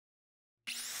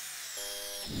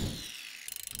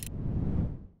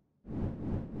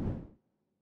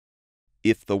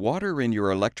If the water in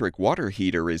your electric water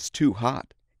heater is too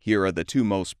hot, here are the two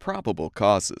most probable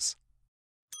causes.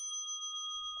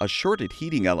 A shorted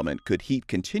heating element could heat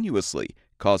continuously,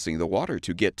 causing the water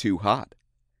to get too hot.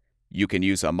 You can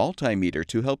use a multimeter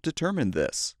to help determine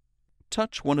this.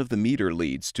 Touch one of the meter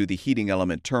leads to the heating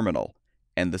element terminal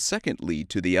and the second lead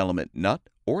to the element nut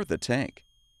or the tank.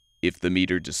 If the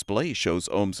meter display shows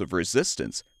ohms of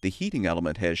resistance, the heating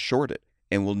element has shorted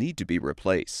and will need to be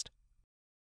replaced.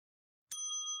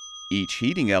 Each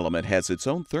heating element has its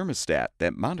own thermostat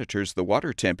that monitors the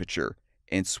water temperature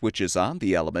and switches on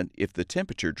the element if the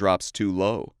temperature drops too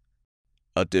low.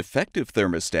 A defective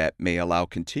thermostat may allow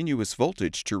continuous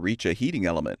voltage to reach a heating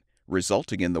element,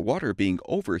 resulting in the water being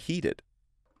overheated.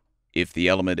 If the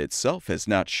element itself has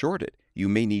not shorted, you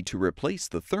may need to replace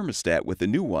the thermostat with a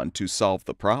new one to solve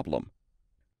the problem.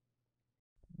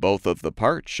 Both of the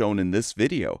parts shown in this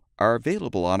video are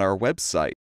available on our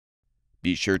website.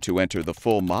 Be sure to enter the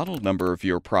full model number of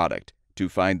your product to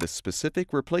find the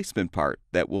specific replacement part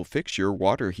that will fix your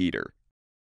water heater.